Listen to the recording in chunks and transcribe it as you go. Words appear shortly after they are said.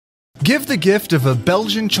Give the gift of a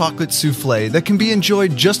Belgian chocolate souffle that can be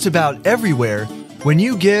enjoyed just about everywhere when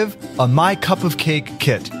you give a My Cup of Cake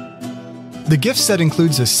kit. The gift set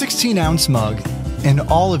includes a 16-ounce mug and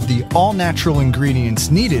all of the all-natural ingredients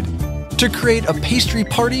needed to create a pastry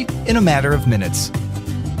party in a matter of minutes.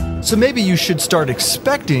 So maybe you should start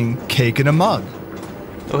expecting cake in a mug.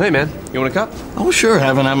 Oh, hey, man. You want a cup? Oh, sure.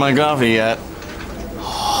 Haven't had my coffee yet.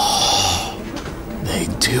 They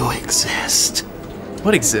do exist.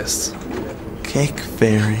 What exists? Cake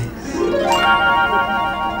fairies.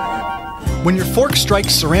 When your fork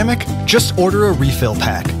strikes ceramic, just order a refill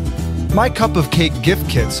pack. My Cup of Cake gift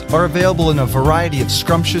kits are available in a variety of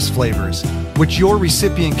scrumptious flavors, which your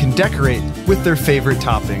recipient can decorate with their favorite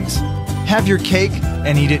toppings. Have your cake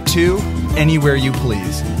and eat it too, anywhere you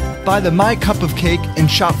please. Buy the My Cup of Cake and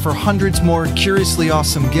shop for hundreds more curiously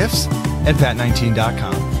awesome gifts at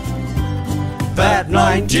VAT19.com.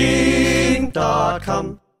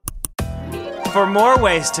 VAT19.com. For more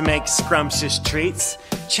ways to make scrumptious treats,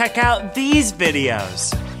 check out these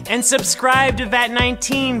videos. And subscribe to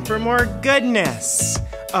VAT19 for more goodness.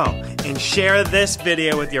 Oh, and share this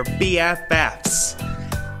video with your BFFs.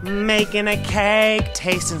 Making a cake,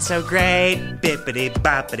 tasting so great, bippity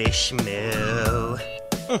boppity schmoo.